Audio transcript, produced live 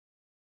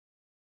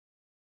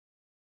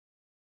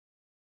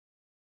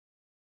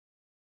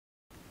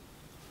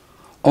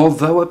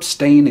Although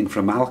abstaining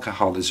from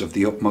alcohol is of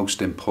the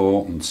utmost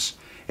importance,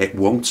 it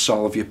won't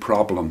solve your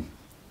problem.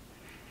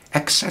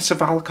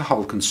 Excessive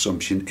alcohol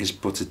consumption is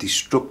but a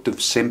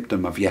destructive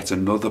symptom of yet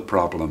another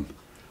problem,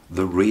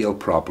 the real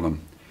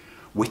problem,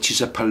 which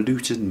is a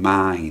polluted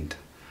mind,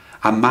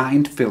 a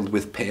mind filled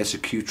with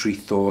persecutory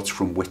thoughts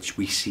from which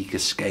we seek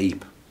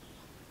escape.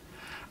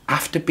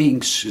 After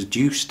being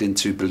seduced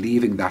into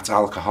believing that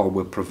alcohol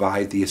will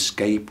provide the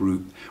escape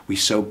route we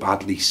so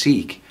badly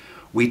seek,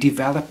 we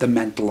develop the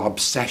mental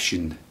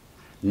obsession.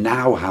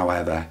 Now,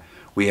 however,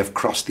 we have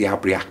crossed the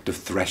abreactive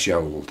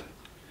threshold.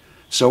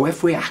 So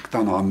if we act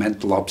on our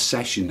mental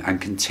obsession and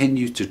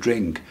continue to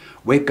drink,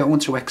 we're going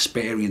to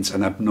experience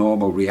an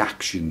abnormal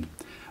reaction,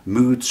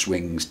 mood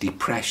swings,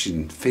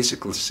 depression,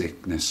 physical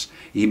sickness,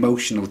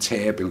 emotional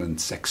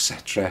turbulence,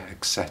 etc.,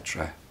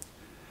 etc.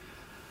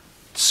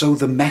 So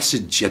the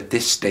message at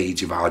this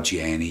stage of our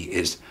journey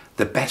is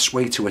the best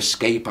way to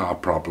escape our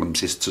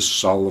problems is to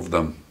solve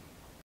them.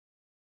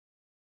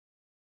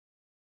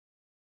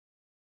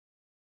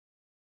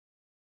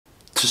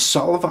 To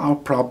solve our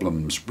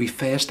problems, we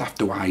first have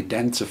to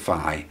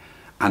identify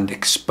and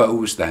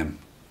expose them,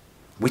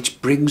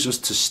 which brings us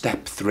to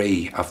step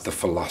 3 of the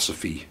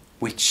philosophy,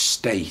 which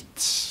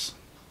states,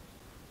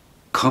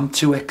 come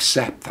to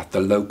accept that the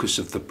locus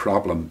of the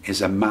problem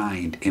is a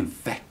mind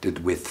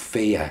infected with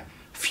fear,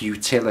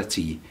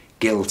 futility,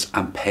 guilt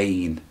and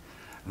pain,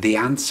 the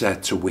answer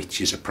to which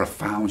is a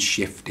profound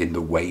shift in the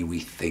way we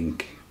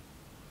think.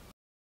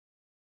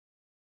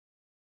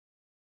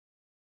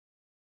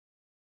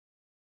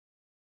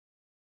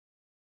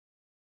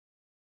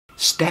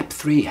 Step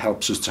 3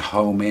 helps us to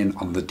home in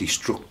on the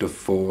destructive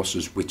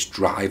forces which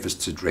drive us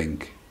to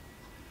drink.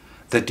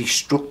 The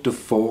destructive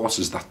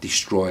forces that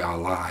destroy our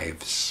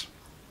lives.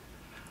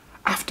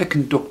 After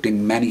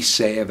conducting many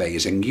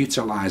surveys and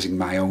utilising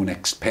my own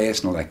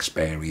personal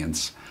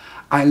experience,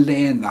 I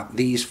learned that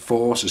these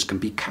forces can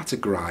be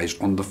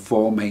categorised under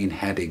 4 main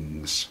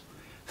headings: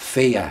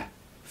 fear,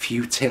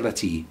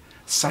 futility,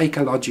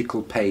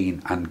 psychological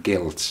pain and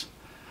guilt.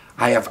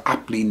 I have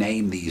aptly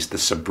named these the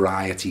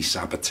sobriety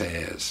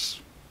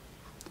saboteurs.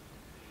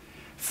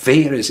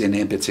 Fear is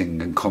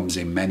inhibiting and comes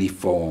in many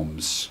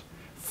forms.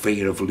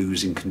 Fear of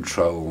losing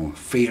control,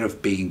 fear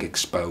of being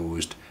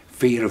exposed,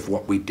 fear of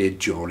what we did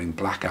during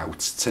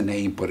blackouts, to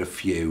name but a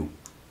few.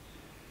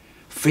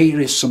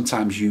 Fear is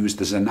sometimes used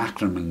as an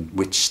acronym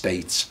which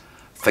states,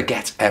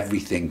 forget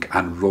everything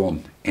and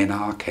run, in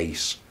our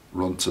case,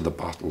 run to the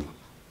bottle.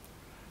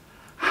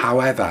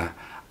 However,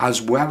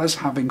 as well as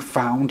having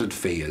founded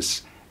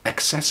fears,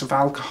 excessive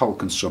alcohol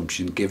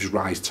consumption gives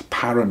rise to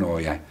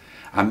paranoia,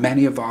 and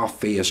many of our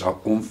fears are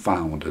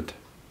unfounded.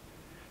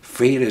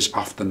 Fear is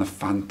often a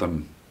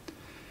phantom.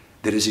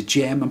 There is a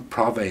German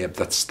proverb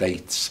that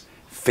states,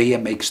 fear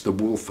makes the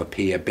wolf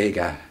appear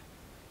bigger.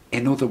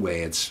 In other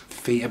words,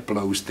 fear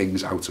blows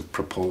things out of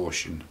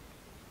proportion.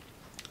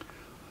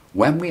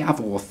 When we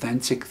have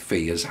authentic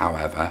fears,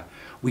 however,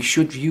 we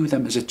should view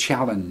them as a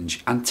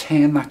challenge and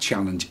turn that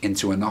challenge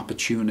into an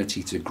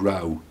opportunity to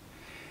grow.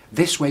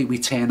 This way we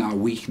turn our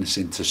weakness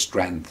into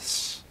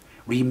strengths.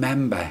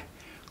 Remember,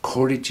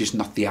 courage is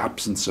not the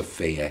absence of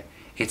fear,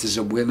 it is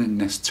a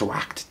willingness to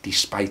act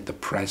despite the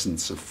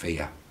presence of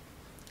fear.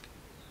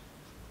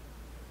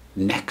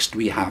 Next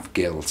we have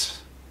guilt.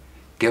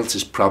 Guilt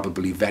is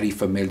probably very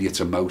familiar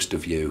to most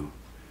of you.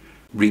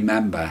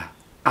 Remember,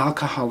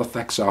 alcohol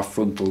affects our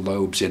frontal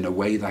lobes in a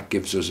way that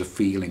gives us a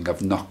feeling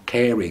of not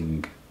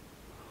caring.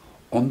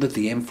 Under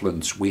the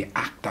influence, we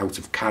act out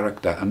of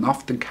character and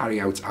often carry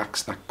out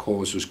acts that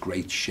cause us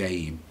great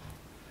shame.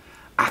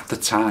 At the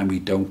time, we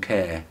don't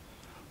care,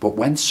 but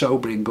when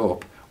sobering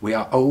up, we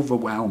are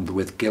overwhelmed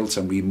with guilt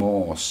and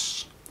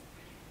remorse.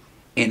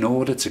 In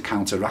order to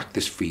counteract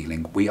this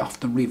feeling, we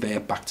often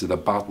revert back to the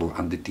bottle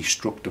and the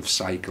destructive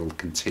cycle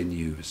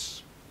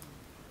continues.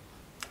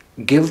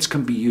 Guilt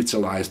can be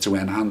utilised to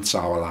enhance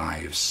our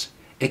lives.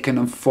 It can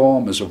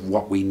inform us of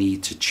what we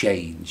need to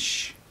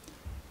change.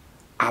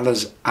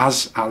 As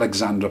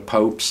Alexander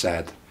Pope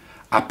said,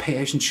 a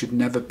person should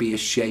never be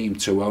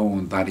ashamed to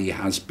own that he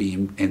has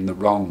been in the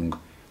wrong,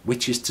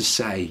 which is to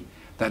say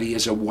that he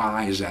is a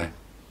wiser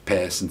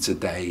person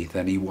today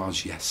than he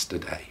was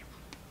yesterday.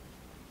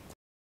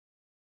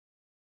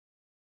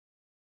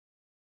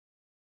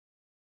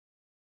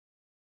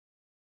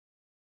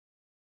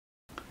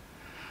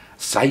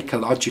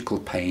 Psychological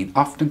pain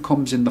often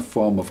comes in the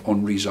form of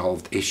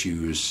unresolved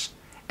issues,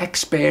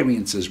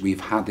 experiences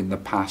we've had in the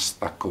past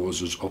that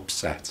cause us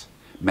upset,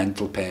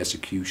 mental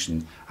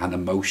persecution and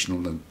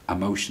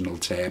emotional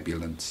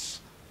turbulence.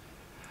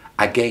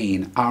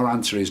 Again, our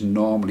answer is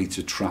normally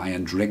to try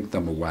and drink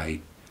them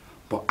away,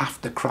 but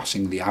after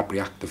crossing the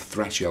abreactive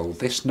threshold,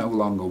 this no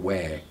longer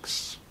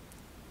works.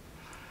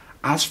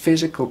 As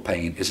physical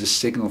pain is a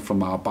signal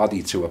from our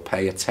body to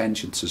pay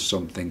attention to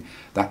something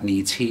that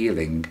needs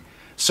healing,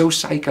 so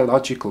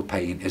psychological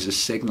pain is a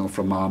signal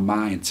from our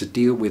mind to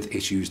deal with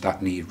issues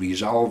that need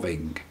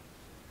resolving.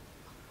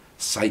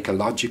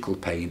 Psychological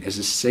pain is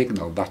a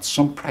signal that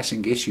some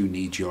pressing issue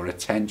needs your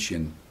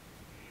attention.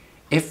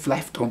 If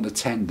left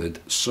unattended,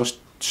 such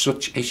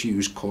such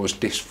issues cause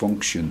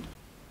dysfunction.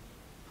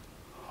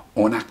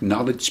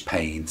 Unacknowledged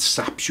pain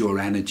saps your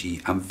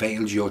energy and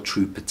veils your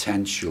true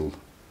potential.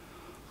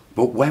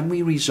 But when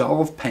we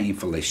resolve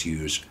painful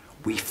issues,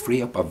 we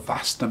free up a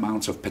vast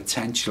amount of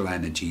potential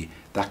energy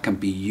that can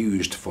be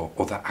used for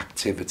other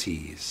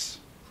activities.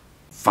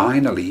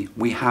 Finally,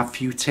 we have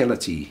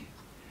futility.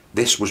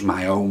 This was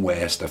my own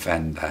worst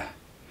offender.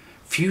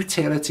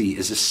 Futility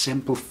is a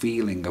simple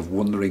feeling of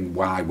wondering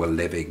why we're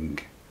living.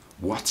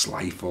 What's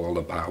life all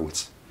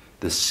about?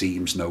 There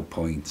seems no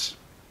point.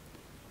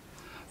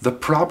 The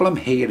problem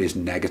here is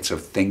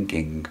negative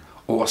thinking,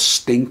 or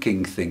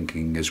stinking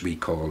thinking as we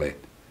call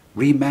it.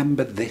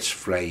 Remember this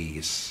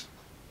phrase.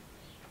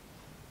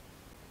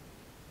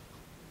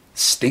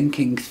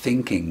 Stinking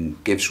thinking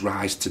gives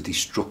rise to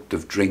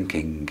destructive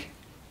drinking.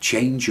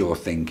 Change your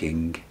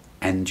thinking,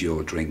 end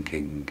your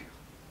drinking.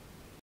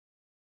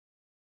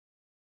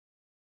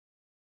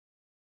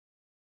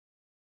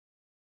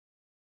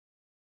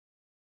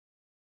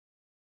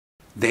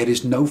 There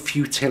is no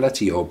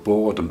futility or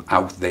boredom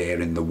out there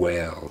in the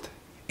world.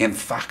 In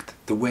fact,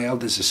 the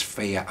world is a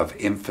sphere of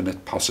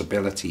infinite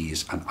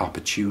possibilities and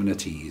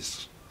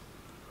opportunities.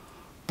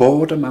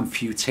 Boredom and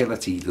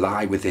futility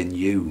lie within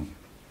you.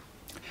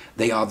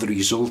 They are the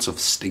result of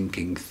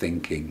stinking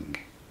thinking.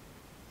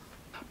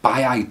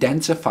 By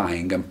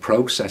identifying and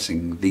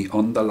processing the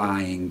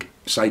underlying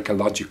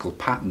psychological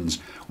patterns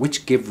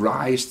which give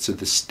rise to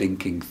the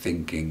stinking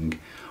thinking,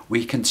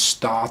 we can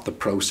start the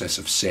process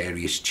of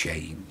serious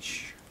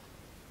change.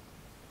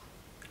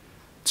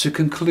 To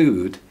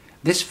conclude,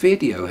 this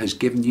video has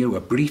given you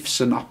a brief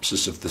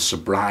synopsis of the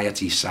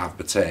sobriety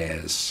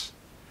saboteurs.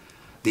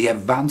 The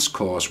advanced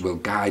course will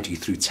guide you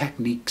through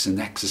techniques and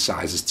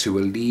exercises to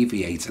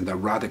alleviate and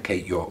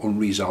eradicate your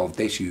unresolved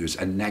issues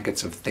and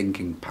negative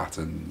thinking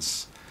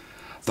patterns.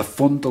 The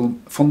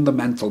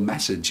fundamental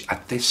message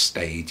at this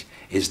stage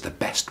is the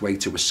best way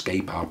to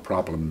escape our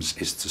problems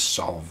is to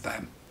solve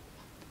them.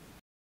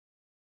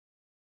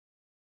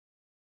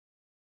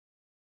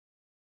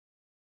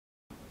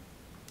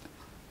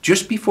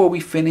 Just before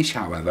we finish,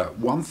 however,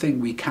 one thing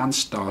we can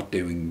start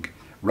doing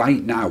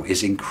right now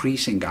is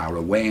increasing our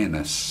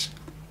awareness.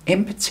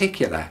 In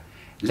particular,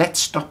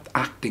 let's stop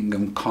acting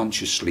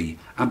unconsciously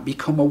and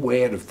become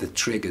aware of the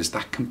triggers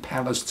that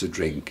compel us to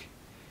drink.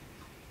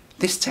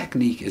 This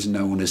technique is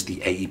known as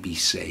the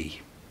ABC.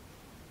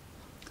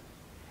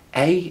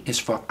 A is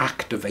for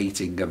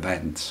activating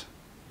event,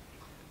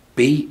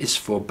 B is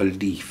for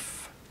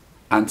belief,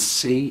 and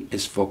C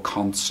is for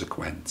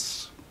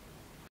consequence.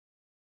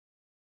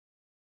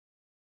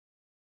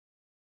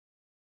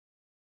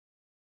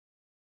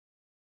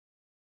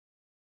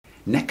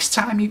 Next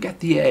time you get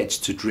the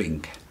urge to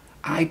drink,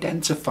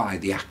 identify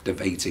the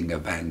activating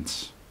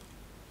event.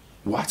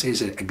 What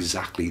is it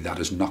exactly that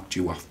has knocked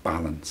you off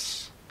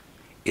balance?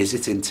 Is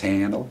it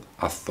internal,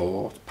 a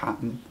thought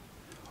pattern,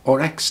 or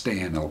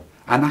external,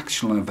 an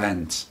actual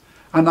event,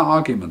 an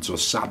argument or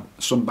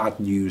some bad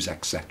news,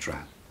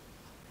 etc.?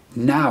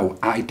 Now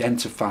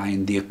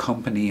identifying the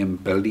accompanying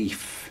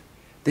belief.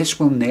 This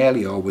will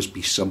nearly always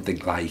be something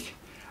like,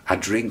 a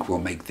drink will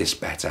make this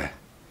better,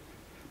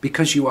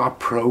 because you are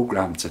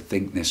programmed to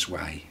think this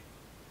way.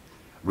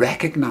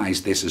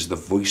 Recognize this as the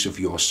voice of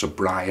your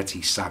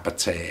sobriety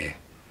saboteur,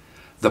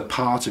 the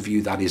part of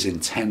you that is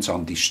intent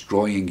on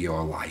destroying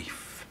your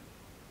life.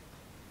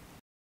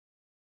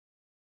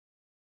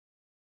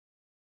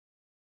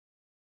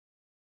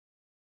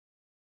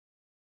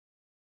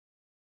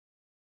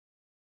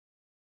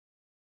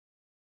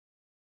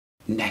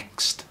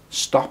 Next,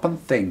 stop and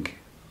think.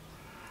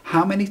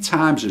 How many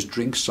times has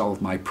drink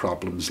solved my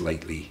problems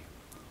lately?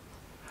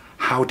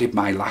 How did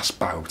my last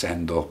bout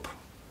end up?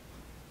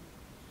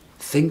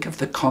 Think of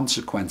the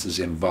consequences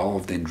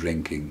involved in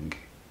drinking.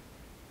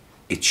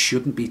 It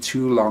shouldn't be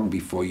too long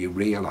before you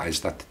realise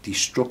that the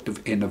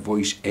destructive inner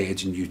voice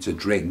urging you to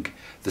drink,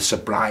 the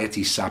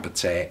sobriety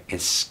saboteur,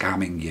 is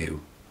scamming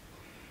you.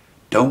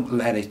 Don't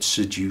let it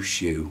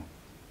seduce you.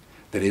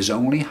 There is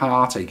only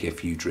heartache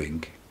if you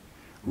drink.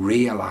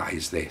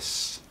 Realise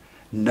this.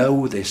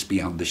 Know this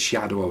beyond the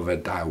shadow of a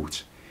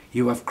doubt.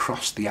 You have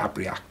crossed the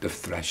abreactive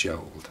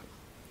threshold.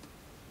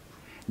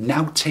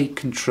 Now take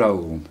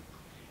control.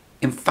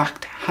 In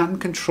fact, hand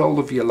control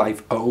of your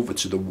life over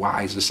to the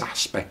wisest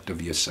aspect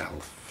of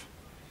yourself.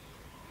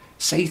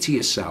 Say to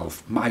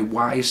yourself, my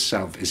wise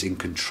self is in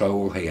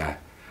control here.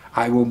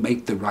 I will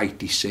make the right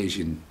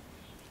decision.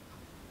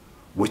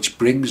 Which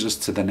brings us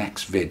to the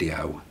next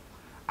video,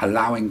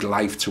 allowing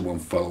life to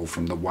unfold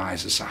from the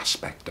wisest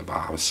aspect of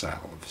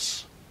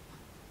ourselves.